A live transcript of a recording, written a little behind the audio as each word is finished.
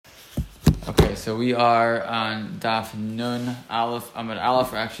so we are on Daf Nun Aleph Amud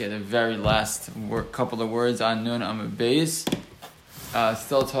Aleph. We're actually at the very last couple of words on Nun Amud Beis.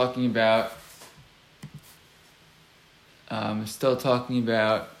 Still talking about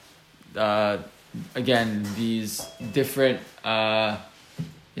again these different b'diavad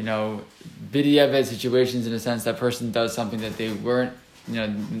situations, in a sense that person does something that they weren't,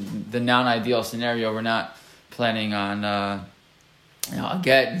 the non-ideal scenario. We're not planning on a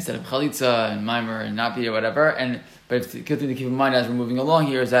get instead of chalitza and mimer and napi or whatever. But the good thing to keep in mind as we're moving along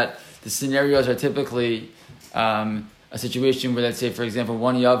here is that the scenarios are typically a situation where, let's say, for example,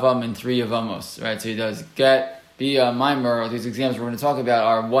 1 yavam and 3 yevamos, right? So he does get, bia, mimer. Or these examples we're going to talk about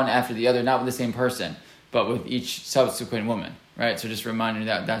are one after the other, not with the same person, but with each subsequent woman, right? So just reminding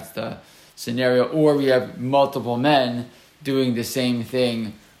that that's the scenario. Or we have multiple men doing the same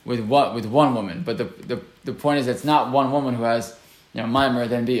thing with one woman, but the point is it's not one woman who has mimer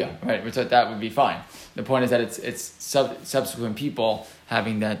then bia, right? We thought that would be fine. The point is that it's subsequent people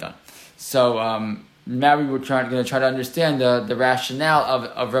having that done. So now we were going to try to understand the rationale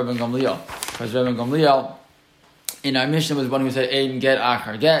of Rabban Gamliel, because Rabban Gamliel in our mission was one who said ein get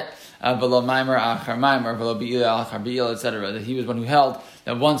achar get, v'lo mimer achar mimer, v'lo bi'il achar bi'il, etc. That he was one who held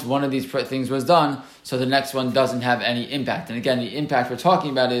that once one of these things was done, so the next one doesn't have any impact. And again, the impact we're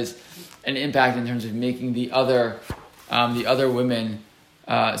talking about is an impact in terms of making the other women,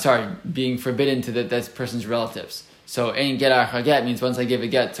 being forbidden to this person's relatives. So, ein get achar get means once I give a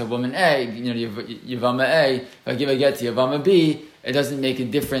get to woman A, Yevama A, if I give a get to Yevama B, it doesn't make a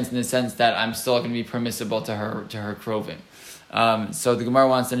difference in the sense that I'm still going to be permissible to her krovim. So the Gemara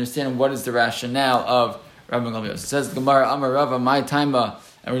wants to understand what is the rationale of Rabban Gamliel. It says the Gemara, Amar Rava, my taima,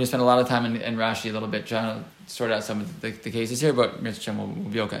 and we're going to spend a lot of time in Rashi a little bit trying to sort out some of the cases here, but Mr. Shem will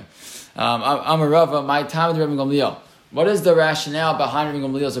be okay. Amar Rava, my taima, Rabban Gamliel. What is the rationale behind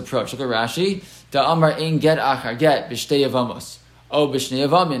Rabban Gamliel's approach? Look at Rashi. The Amar ein get achar get b'shtei yevamos. Oh, b'shnei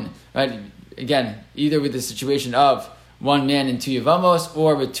yevamin. Right? Again, either with the situation of one man and 2 yevamos,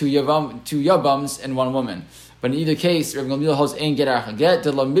 or with two yavams and 1 woman. But in either case, Rabban Gamliel holds ein get achar get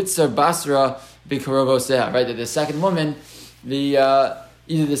de la mitzvah basra b'karovoseh. Right? That the second woman, either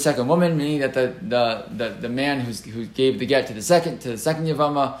the second woman, meaning that the man who gave the get to the second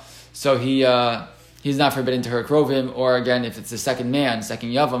yavama, so he's not forbidden to her krovim, or again, if it's the second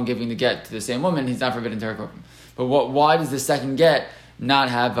yavam giving the get to the same woman, he's not forbidden to her krovim. But why does the second get not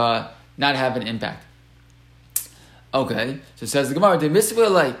have an impact? Okay, so it says the Gemara,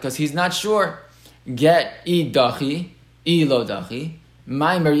 because he's not sure. Get I dachi, I lo dachi,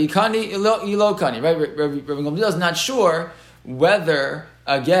 maimer ikani, I lo kani. Right, Rabban Gamliel is not sure whether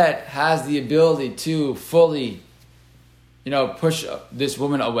a get has the ability to fully push this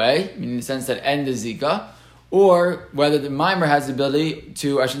woman away, in the sense that end the zika, or whether the mimer has the ability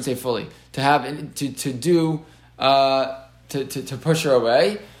to, I shouldn't say fully, to have to push her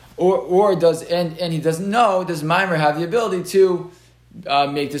away, or does and he doesn't know, does mimer have the ability to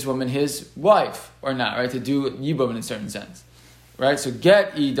make this woman his wife or not, right? To do yibum in a certain sense, right? So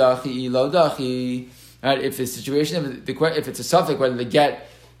get I dachi, I lo dachi, right? If the situation, if it's a suffix, whether the get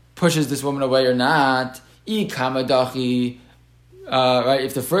pushes this woman away or not. I kamadachi, right?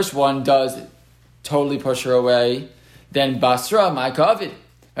 If the first one does totally push her away, then basra my kavid.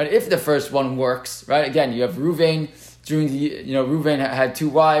 Right? If the first one works, right? Again, you have Ruvain. Ruvain had 2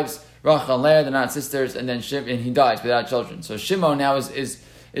 wives, Rachel and Leah. They're not sisters, and then and he dies without children. So Shimon now is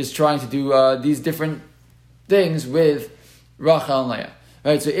trying to do these different things with Rachel and Leah.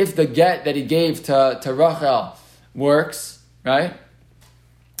 Right? So if the get that he gave to Rachel works, right?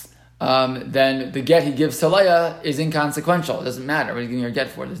 Then the get he gives to Leah is inconsequential. It doesn't matter what he's giving her a get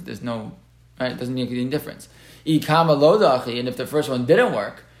for. There's no, right? It doesn't make any difference. Ikama lo dachi, and if the first one didn't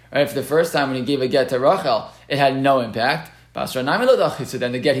work, right? If the first time when he gave a get to Rachel, it had no impact, basra naimi lo dachi, so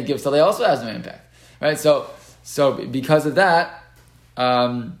then the get he gives to Leah also has no impact, right? So because of that,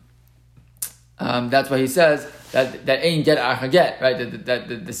 that's why he says that ain't get achar get, right?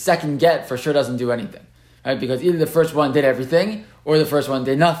 That the second get for sure doesn't do anything, right? Because either the first one did everything or the first one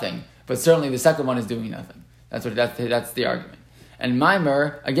did nothing. But certainly the second one is doing nothing. That's the argument. And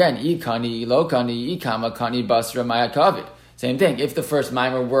mimer, again, ikani, lokani, ikama, kani, basra, maya kavid. Same thing. If the first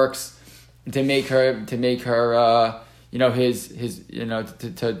mimer works to make her, his, to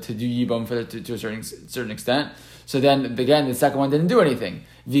do yibum to a certain extent, so then again the second one didn't do anything.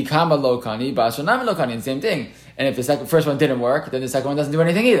 Vikama lokani, basra, nami lokani, the same thing. And if the first one didn't work, then the second one doesn't do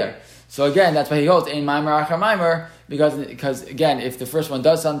anything either. So again, that's why he holds ein mimer achar mimer, because again, if the first one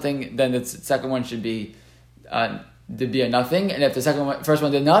does something, then the second one should be a nothing, and if the first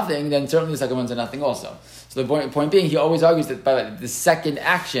one did nothing, then certainly the second one's a nothing also. So the point being, he always argues that by the second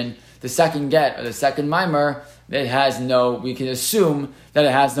action the second get or the second mimer, we can assume that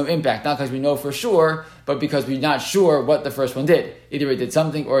it has no impact. Not because we know for sure, but because we're not sure what the first one did. Either it did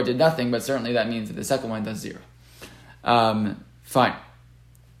something or it did nothing, but certainly that means that the second one does 0. Fine.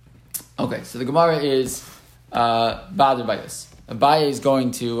 Okay, so the Gemara is bothered by this. Abaye is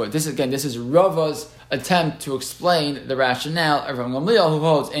going to, this is Rava's attempt to explain the rationale of Rav Gamliel, who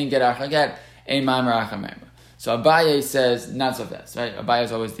holds ein get achar get, ein maimer achar maimer. So Abaye says not so fast, right? Abaye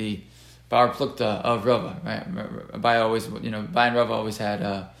is always the bar plukta of Rava, right? Abaye always, Abaye and Rava always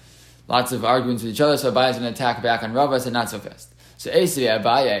had lots of arguments with each other, so Abaye is going to attack back on Rava, so not so fast. So Eisvi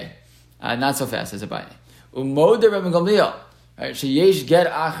Abaye, not so fast as Abaye. Umode Rav Gamliel, right? Sheyesh get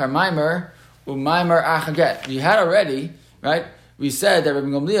achar maimer, umaimer achar get. We had already, right? We said that Rav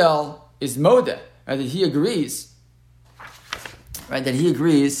Gamliel is modeh, right? That he agrees, right? That he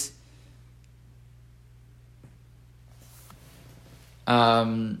agrees.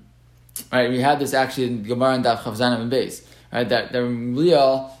 Right, we had this actually in Gemara and Daf Chav Zayin and Beis, right? That Rav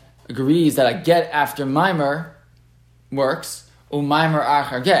Gamliel agrees that a get after mimer works, mimer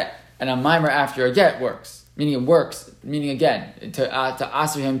achar get, and a mimer after a get works. Meaning it works. Meaning again to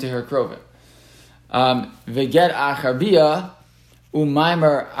aser him to her krovim. Veget achar bia,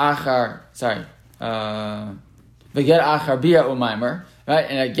 mimer achar. Sorry, veget achar bia mimer. Right,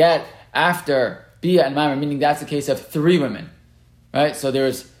 and a get after bia and mimer, meaning that's the case of 3 women. Right, so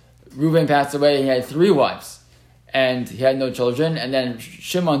Reuben passed away. He had 3 wives, and he had no children. And then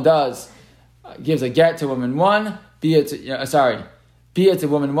Shimon gives a get to woman 1, bia to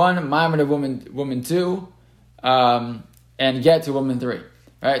woman 1, mimer to woman 2, and get to woman 3.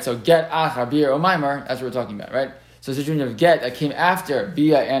 Right, so get achar bia or mimer. That's what we're talking about. Right, so it's a situation of get that came after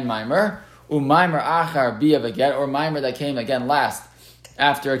bia and mimer, mimer achar bia v'get, or mimer that came again last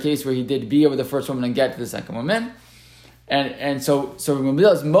after a case where he did bia with the first woman and get to the second woman. And so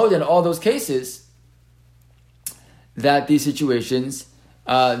Gamliel is modeh in all those cases that these situations,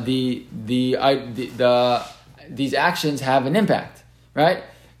 these actions have an impact, right?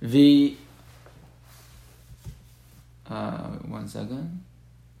 One second.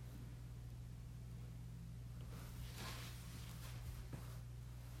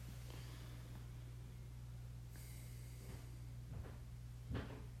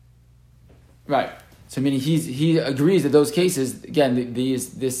 Right. So meaning he agrees that those cases, again,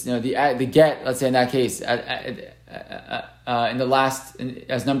 the get, let's say in that case, in the last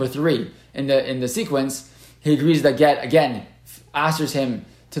as number 3 in the sequence, he agrees that get again asers him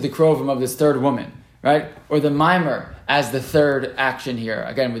to the krovim of this third woman, right? Or the mimer as the third action here,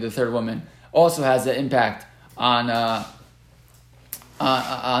 again with the third woman, also has an impact on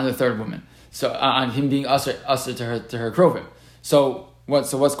the third woman. So on him being aser to her krovim. So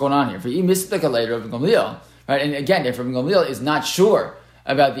what's going on here? For you missed like a later of Gamliel, right? And again, if Rav Gamliel is not sure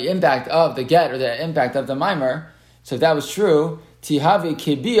about the impact of the get or the impact of the mimer, so if that was true, tihavi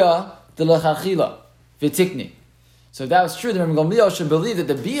kebia delachachila v'tikni. So if that was true, then Rav Gamliel should believe that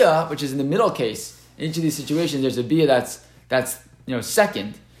the bia, which is in the middle case, in each of these situations, there's a bia that's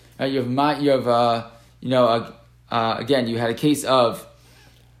second. Right? Again, you had a case of.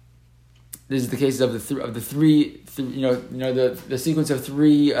 This is the case of the sequence of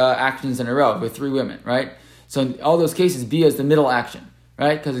 3 actions in a row with 3 women, right? So in all those cases, bia is the middle action,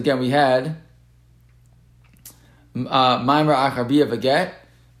 right? Because again, we had mimer achar bia v'get,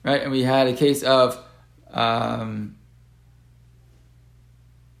 right? And we had a case of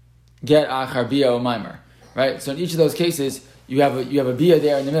get achar bia mimer, right? So in each of those cases, you have a bia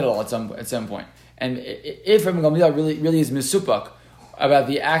there in the middle at some point. And if Rav Gamliel really is misupak about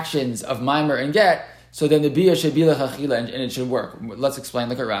the actions of mimer and get, so then the bia should be l'chachila and it should work. Let's explain.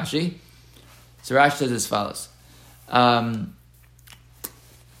 Look at Rashi. So Rashi says as follows.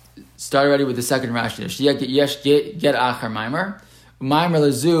 Start already with the second Rashi. Yesh get achar mimer, mimer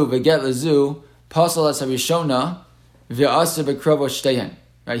lezu v'get lezu pasal as harishona v'aser b'krovo shtehen.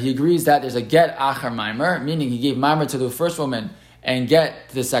 Right? He agrees that there's a get achar mimer, meaning he gave mimer to the first woman and get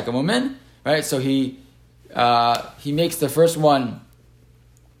to the second woman. Right? So he makes the first one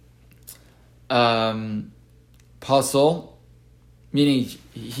puzzle, meaning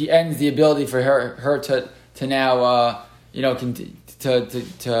he ends the ability for her to now to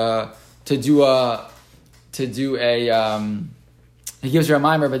do a he gives her a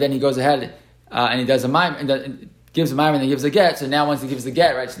mimer, but then he goes ahead and he does a mimer and gives a mimer and then gives a get. So now once he gives the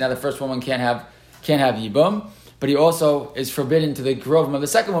get, right? So now the first woman can't have yibum, but he also is forbidden to the krovim of the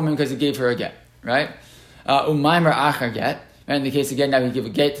second woman because he gave her a get, right? Mimer achar get. Right? In the case again, now he give a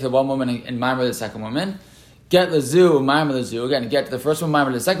get to the one woman and mimer to the second woman. Get lezu, mimer lezu. Again, get to the first one, mimer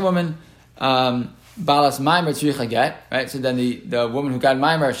to the second woman. balas mimer tzricha get, right? So then the woman who got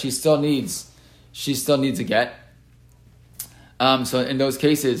mimer, she still needs a get. So in those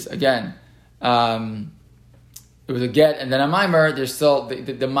cases, again, it was a get and then a mimer. There's still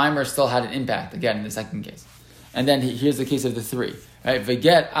the mimer still had an impact again in the second case. And then here's the case of the three, right?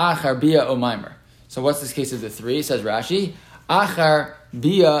 V'get achar bia o mimer. So what's this case of the three? Says Rashi, achar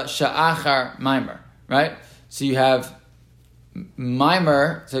bia sha'achar mimer, right? So you have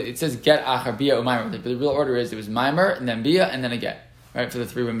mimer. So it says get achar bia o mimer, but the real order is it was mimer and then bia and then a get, right? For the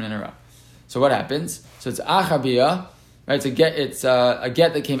three women in a row. So what happens? So it's achar bia, right? It's a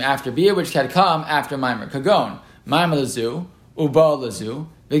get that came after bia, which had come after mimer. Kagon mimer lazu uba lazu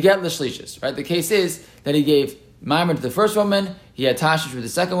v'get l'shlishis, right? The case is that he gave mimer to the first woman, he had tashish for the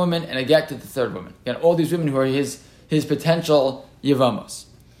second woman, and a get to the third woman. Again, all these women who are his potential Yevamos.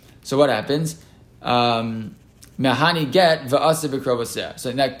 So what happens? Mahani get v'asa b'krovoseh. So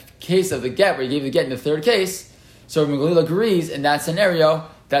in that case of the get, where he gave the get in the third case, so Rabbi Gamliel agrees in that scenario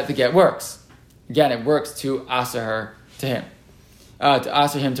that the get works. Again, it works to asa her to him, to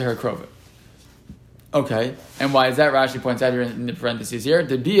asa him to her krova. Okay, and why is that? Rashi points out here in the parentheses here,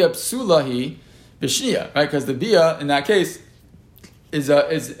 the bia psulahi b'shnia, right? Because the bia in that case is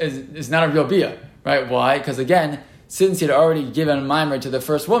not a real bia, right? Why? Because again, since he had already given a mimer to the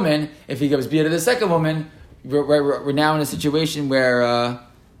first woman, if he gives bia to the second woman, we're now in a situation where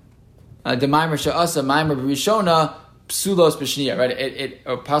the mimer sha'asa mimer b'rishona psulos b'shnia, right?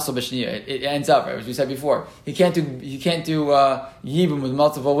 Or pasol b'shnia. It ends up, right? As we said before, he can't do yibum with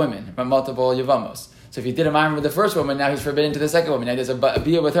multiple women, multiple yevamos. So if he did a mimer with the first woman, now he's forbidden to the second woman. Now there's a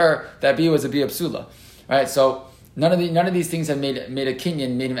bia with her. That bia was a bia psula, right? So none of these things have made a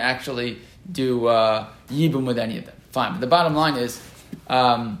kinyan, made him actually do yibum with any of them. Fine, but the bottom line is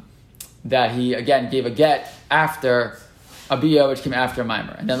that he again gave a get after a bia, which came after a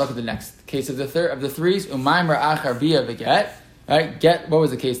mimer. And then look at the next case of the threes. Umimer achar bia v'get. Right? Get. What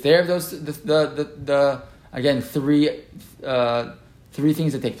was the case there? Those the again three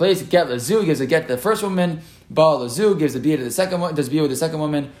things that take place. Get lazu gives a get to the first woman. Baal lazu gives a bia to the second one. Does bia with the second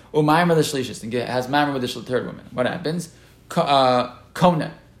woman. Umimer the shlishis and has mimer with the third woman. What happens?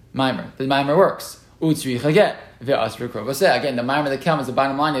 Kona mimer. The mimer works. Utzricha get. Again, the mimer that comes. The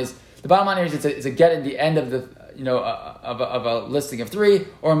bottom line is it's a get at the end of the of a listing of three,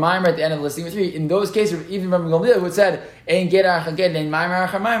 or a mimer at the end of the listing of three. In those cases, even Rabbi Gamliel, who had said ein get achar get, ein mimer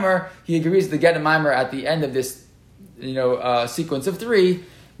achar mimer, he agrees to the get and mimer at the end of this sequence of three,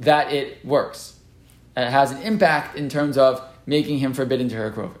 that it works. And it has an impact in terms of making him forbidden to her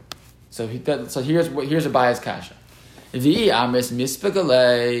krova. So here's a bias kasha. The amris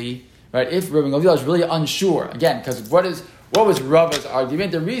mispagale, right? If Rabbi Gamliel is really unsure, again, because what was Rava's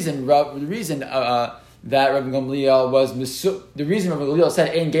argument? The reason that Rabbi Gamliel the reason Rabbi Gamliel said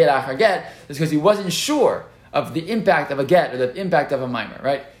ein get achar get is because he wasn't sure of the impact of a get or the impact of a mimer,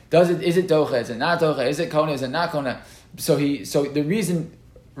 right? Is it docha? Is it not docha? Is it kona? Is it not kona? So the reason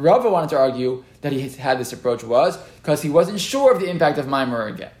Rava wanted to argue that he had this approach was because he wasn't sure of the impact of mimer or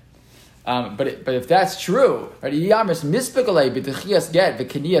a get. But if that's true, right? Yevamos mispagale b'techias get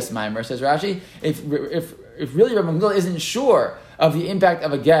v'kenias mimer, says Rashi. If really Rabbi Gamliel isn't sure of the impact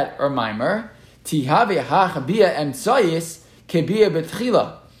of a get or mimer, tihave hachabia emtsayis kebia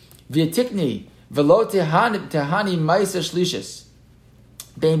betchila v'tikni v'lo tehani ma'isa shlishis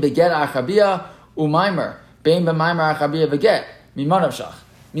bein beget achabia u'mimer bein b'mimer achabia v'get mimanav shach.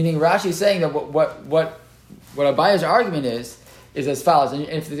 Meaning Rashi is saying that what Abaya's argument is as follows. And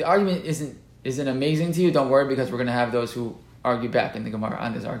if the argument isn't amazing to you, don't worry, because we're going to have those who argue back in the Gemara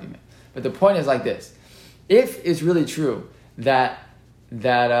on this argument. But the point is like this: if it's really true that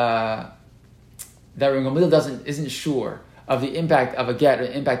Rabbi Gamliel isn't sure of the impact of a get or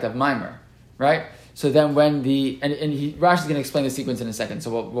the impact of mimer, right? So then when Rashi's going to explain the sequence in a second, so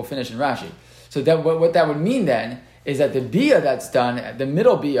we'll finish in Rashi. So that what that would mean then is that the bia that's done, the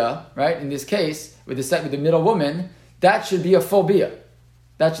middle bia, right, in this case with the middle woman, that should be a full bia.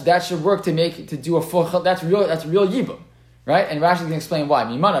 That should work to do a full. That's real yibum, right? And Rashi's going to explain why.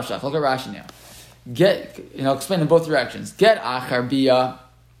 Mimanav shach. Look at Rashi now. Explain in both directions. Get achar bia.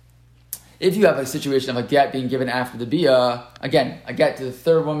 If you have a situation of a get being given after the bia, again, a get to the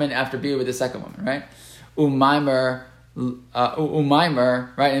third woman after bia with the second woman, right? Umimer,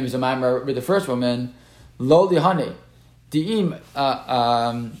 right? And it was a mimer with the first woman. Lo lihani, di'im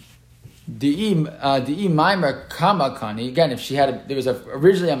mimer kama kani. Again, if there was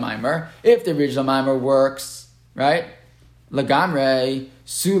originally a mimer. If the original mimer works, right? Lagamre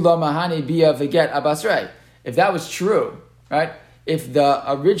sula mahani bia v'get abasrei. If that was true, right? If the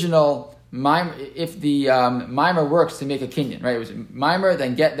original mimer, mimer works to make a kinyan, right? It was mimer,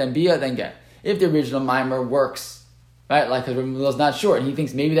 then get, then bia, then get. if the original mimer works, right? Like, because Rabbi Gamliel's not sure, and he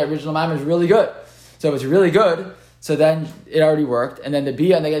thinks maybe that original mimer is really good. So if it's really good, so then it already worked, and then the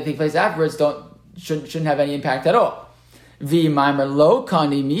bia and they get to take place afterwards shouldn't have any impact at all. V mimer lo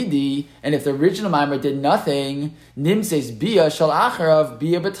kani midi, and if the original mimer did nothing, nimses bia shal acharav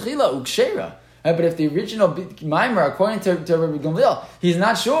bia betchila ukshera. But if the original mimer, according to Rabbi Gamliel, he's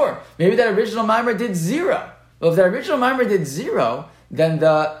not sure. Maybe that original mimer did 0. Well, if that original mimer did 0, then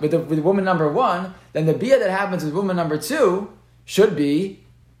with woman number 1, then the bia that happens with woman number 2 should be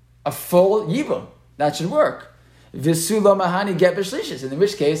a full yibum. That should work. Visulo mahani get b'shlishis, in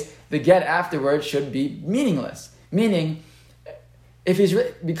which case the get afterwards should be meaningless. Meaning, if he's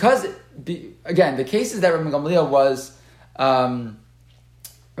again, the cases that Rabbi Gamliel was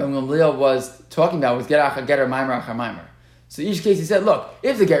talking about was get or mimer achar mimer. So each case he said, look,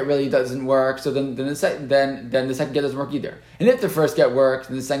 if the get really doesn't work, so then the second get doesn't work either. And if the first get works,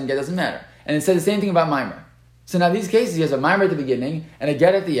 then the second get doesn't matter. And it said the same thing about mimer. So now these cases he has a mimer at the beginning and a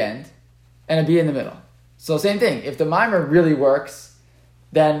get at the end and a b in the middle. So same thing. If the mimer really works,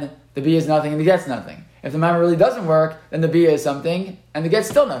 then the b is nothing and the get's nothing. If the mimer really doesn't work, then the b is something and the get's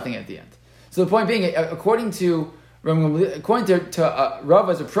still nothing at the end. So the point being, according to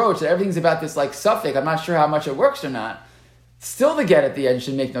Rava's approach, that everything's about this like suffix, I'm not sure how much it works or not, still the get at the end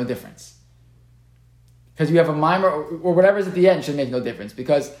should make no difference. Because you have a mimer, or whatever's at the end should make no difference.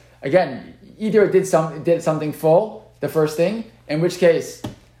 Because, again, either it did something full, the first thing, in which case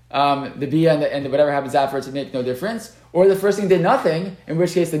the bia and whatever happens afterwards would make no difference, or the first thing did nothing, in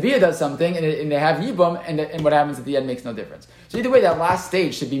which case the bia does something, and they have yibum, and what happens at the end makes no difference. So either way, that last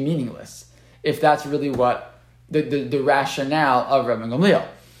stage should be meaningless, if that's really what the rationale of Rabbi Gamliel.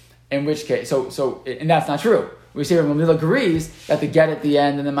 In which case, and that's not true. We say Rabbi Gamliel agrees that the get at the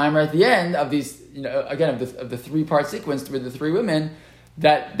end and the mimer at the end of these, again, of the 3-part sequence with the 3 women,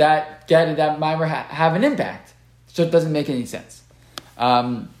 that get and that mimer have an impact. So it doesn't make any sense.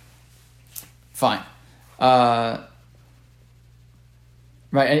 Fine.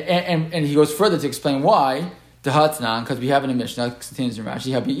 Right, and he goes further to explain why the Hatnan, because we have in a Mishnah, continues in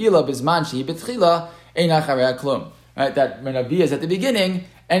Rashi, Habi'ila bizman shehi betchila einach harei klum. Right, that when a bia is at the beginning,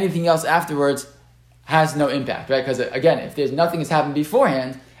 anything else afterwards has no impact. Right, because again, if there's nothing has happened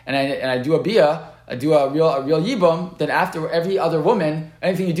beforehand, and I do a bia, I do a real yibum, then after every other woman,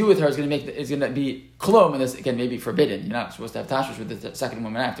 anything you do with her is going to be klum, and this again may be forbidden. You're not supposed to have tashmish with the second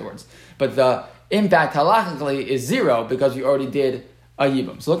woman afterwards. But the impact halachically is 0 because you already did a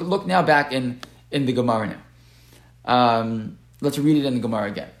yibum. So look now back in the Gemara now. Let's read it in the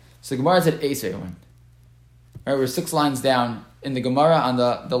Gemara again. So the Gemara is at Eisvei. Right, we're 6 lines down in the Gemara. On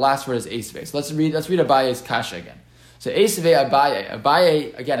the last word is Eisvei. So let's read Abaye's kasha again. So Eisvei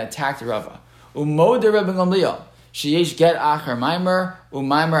Abaye again attacked Rava. Umod Rabbi Gamliel sheyesh get achar mimer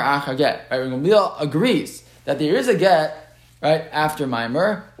umimer achar get. Rabbi Gamliel agrees that there is a get right after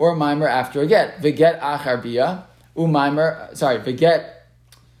mimer or mimer after a get. V'get achar bia umimer.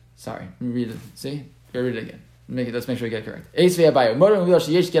 Let me read it. See, read it again. Let's make sure we get it correct. Eisvei Abaye Umod Rabbi Gamliel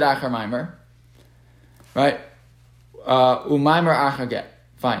sheyesh get achar mimer. Right, umimer achar get.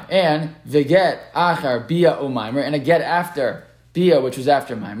 Fine, and v'get achar bia umimer, and a get after bia, which was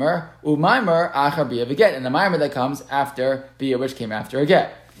after mimer, umimer achar bia v'get, and the mimer that comes after bia, which came after a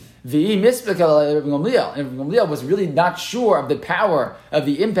get. V'i mispekal Rabbi Gamliel, and Rabbi Gamliel was really not sure of the power of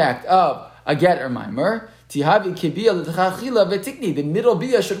the impact of a get or mimer. Tihavi kibia l'tachachila v'tikni, the middle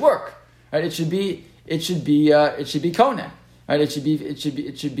bia should work. Right, it should be kona. Right, it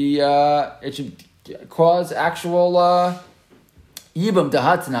should cause actual yibum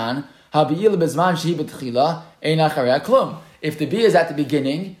dahatnan habi'il bezman shehi betchila einach harei klum. If the bia is at the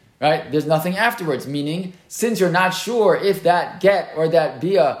beginning, right, there's nothing afterwards. Meaning, since you're not sure if that get or that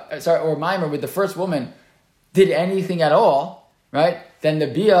bia, or mimer with the first woman did anything at all, right, then the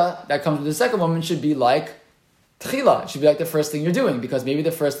bia that comes with the second woman should be like tchila. It should be like the first thing you're doing, because maybe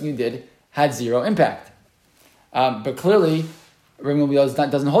the first thing you did had 0 impact. But clearly, Rabbi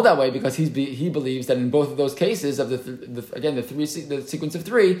Gamliel doesn't hold that way, because he believes that in both of those cases of the sequence of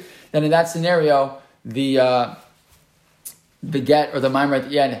 3, then in that scenario the get or the mimer at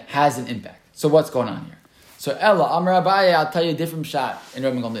the end has an impact. So what's going on here? So Ella Amar Abaye, I'll tell you a different shot in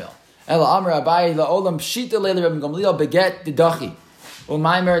Rabbi Gamliel. Ella Amar Abaye laolam pshita leila Rabbi Gamliel beget didachi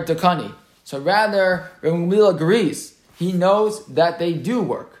umimer dakani. So rather, Rabbi Gamliel agrees. He knows that they do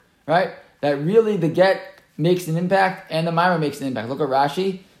work, right? That really the get makes an impact, and the mimer makes an impact. Look at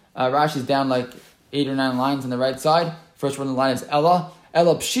Rashi. Rashi's down like 8 or 9 lines on the right side. First word in the line is Ella.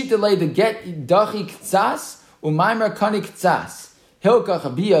 Ella pshita the get dachi ktsas umimer kani ktsas hilka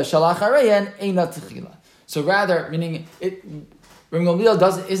chabia shalachareyen eina techila. So rather, meaning Rabbi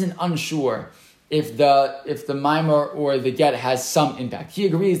Gamliel isn't unsure if the mimer or the get has some impact. He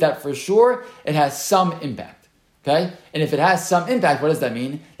agrees that for sure it has some impact. Okay? And if it has some impact, what does that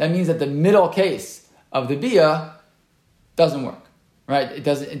mean? That means that the middle case of the bia doesn't work. Right? It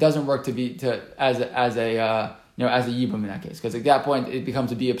doesn't work as a yibum in that case. Because at that point it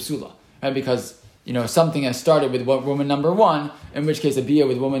becomes a bia psula. Right? Because something has started with woman number 1, in which case a bia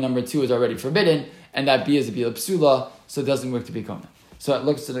with woman number 2 is already forbidden, and that bia is a bia psula, so it doesn't work to be kona. So it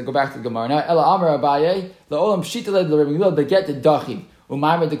looks to go back to the Gemara now. Ela Amar Abaye laolam pshitale l'Rebbe the get the dachi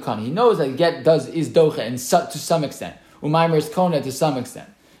umaymer the kani. He knows that get is docha and to some extent. Umaymer is kona to some extent.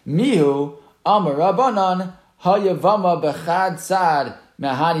 Mihu Amar Rabbanan hayavama bechad tzad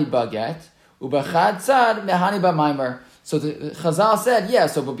mehani baget ubechad tzad mehani b'maymer. So the Chazal said,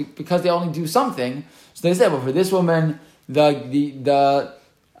 but because they only do something, so they said, well, for this woman the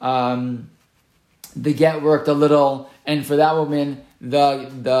get worked a little, and for that woman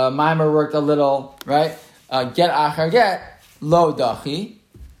the mimer worked a little, right? Get achar get lo dachi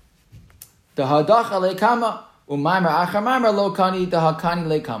the hadacha lekama umimer achar mimer lo kani the hakani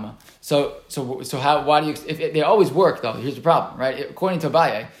lekama. So how? Why do you? If they always work though, here's the problem, right? According to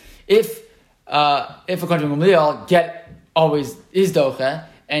Abaye, if according to Gamliel, get always is docha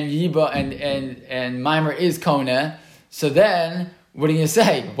and yiba and mimer is kona, so then what are you going to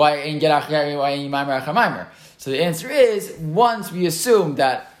say? Why ain't get achar? Why ain't mimer achar mimer? So the answer is, once we assume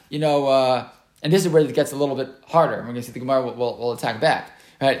that, and this is where it gets a little bit harder, and we're going to see the Gemara will attack back,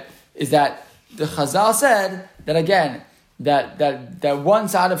 right? Is that the Chazal said that again, that one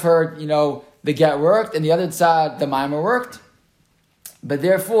side of her, the get worked, and the other side, the mimer worked, but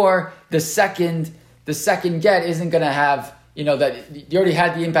therefore the second get isn't going to have, that you already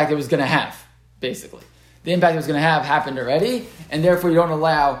had the impact it was going to have, basically. The impact it was going to have happened already, and therefore you don't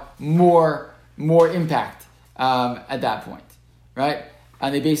allow more impact at that point, right?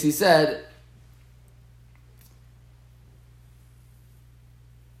 And they basically said,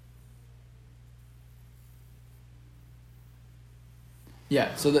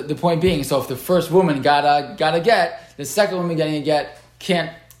 so the point being, so if the first woman got a get, the second woman getting a get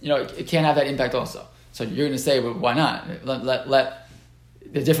it can't have that impact also. So you're going to say, well, why not? Let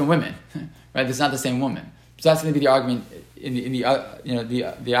they're different women, right? It's not the same woman. So that's going to be the argument in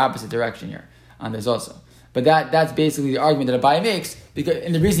the opposite direction here on this also. But that's basically the argument that Abaye makes,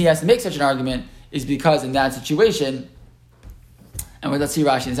 and the reason he has to make such an argument is because in that situation, and let's see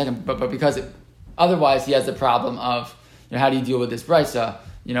Rashi in a second, but because otherwise he has the problem of how do you deal with this brisa,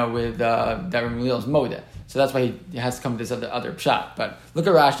 with that Gamliel's moda. So that's why he has to come to this other pshat. But look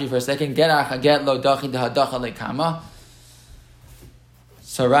at Rashi for a second. Get lo dachi dehadacha lekama.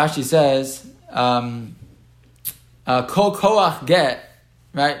 So Rashi says, kol koach get,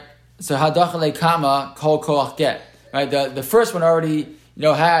 right? So hadacha lekama kol koach get, right? The first one already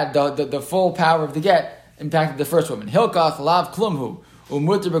had the full power of the get impacted the first woman. Hilkach lav klumhu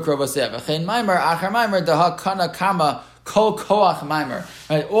umuter b'krovasev v'chein maimer achar maimer daha kana kama kol koach maimer.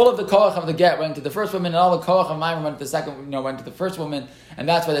 Right, all of the koach of the get went to the first woman, and all the koach of maimer went to the second. Went to the first woman, and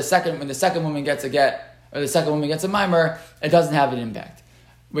that's why when the second woman gets a get or the second woman gets a maimer, it doesn't have an impact.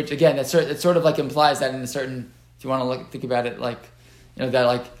 Which again, it sort of like implies that in a certain, if you want to think about it, like that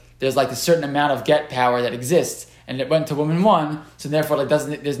like there's like a certain amount of get power that exists, and it went to woman 1, so therefore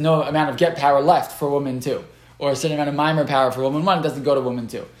there's no amount of get power left for woman 2, or a certain amount of mimer power for woman 1 it doesn't go to woman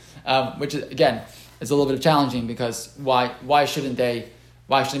 2, which is again is a little bit challenging because why shouldn't they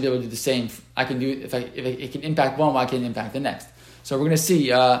be able to do the same? I can do if it can impact one, why can't it impact the next? So we're going to see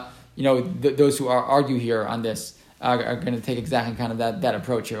those who argue here on this are going to take exactly kind of that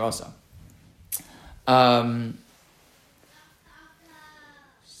approach here also.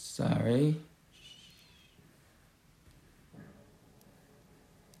 Sorry.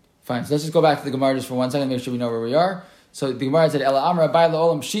 Fine, so let's just go back to the Gemara just for 1 second, make sure we know where we are. So the Gemara said, Ela Amra Abaye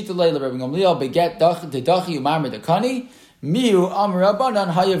Olam Shitale Rabbi Gamliel beget the dachi umarmer the kani miu Amra Banan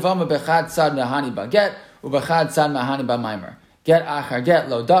hayavama bechad tzad mehani baget ubechad tzad mehani b'maymer get achar get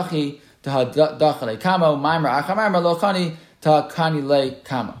lo dachi ta dacha le kama umaymer achar maymer lo kani ta kani le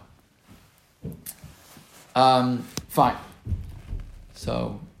kama. Fine.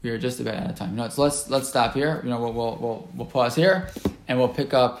 So we are just about out of time. So let's stop here. We'll pause here and we'll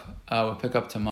pick up tomorrow.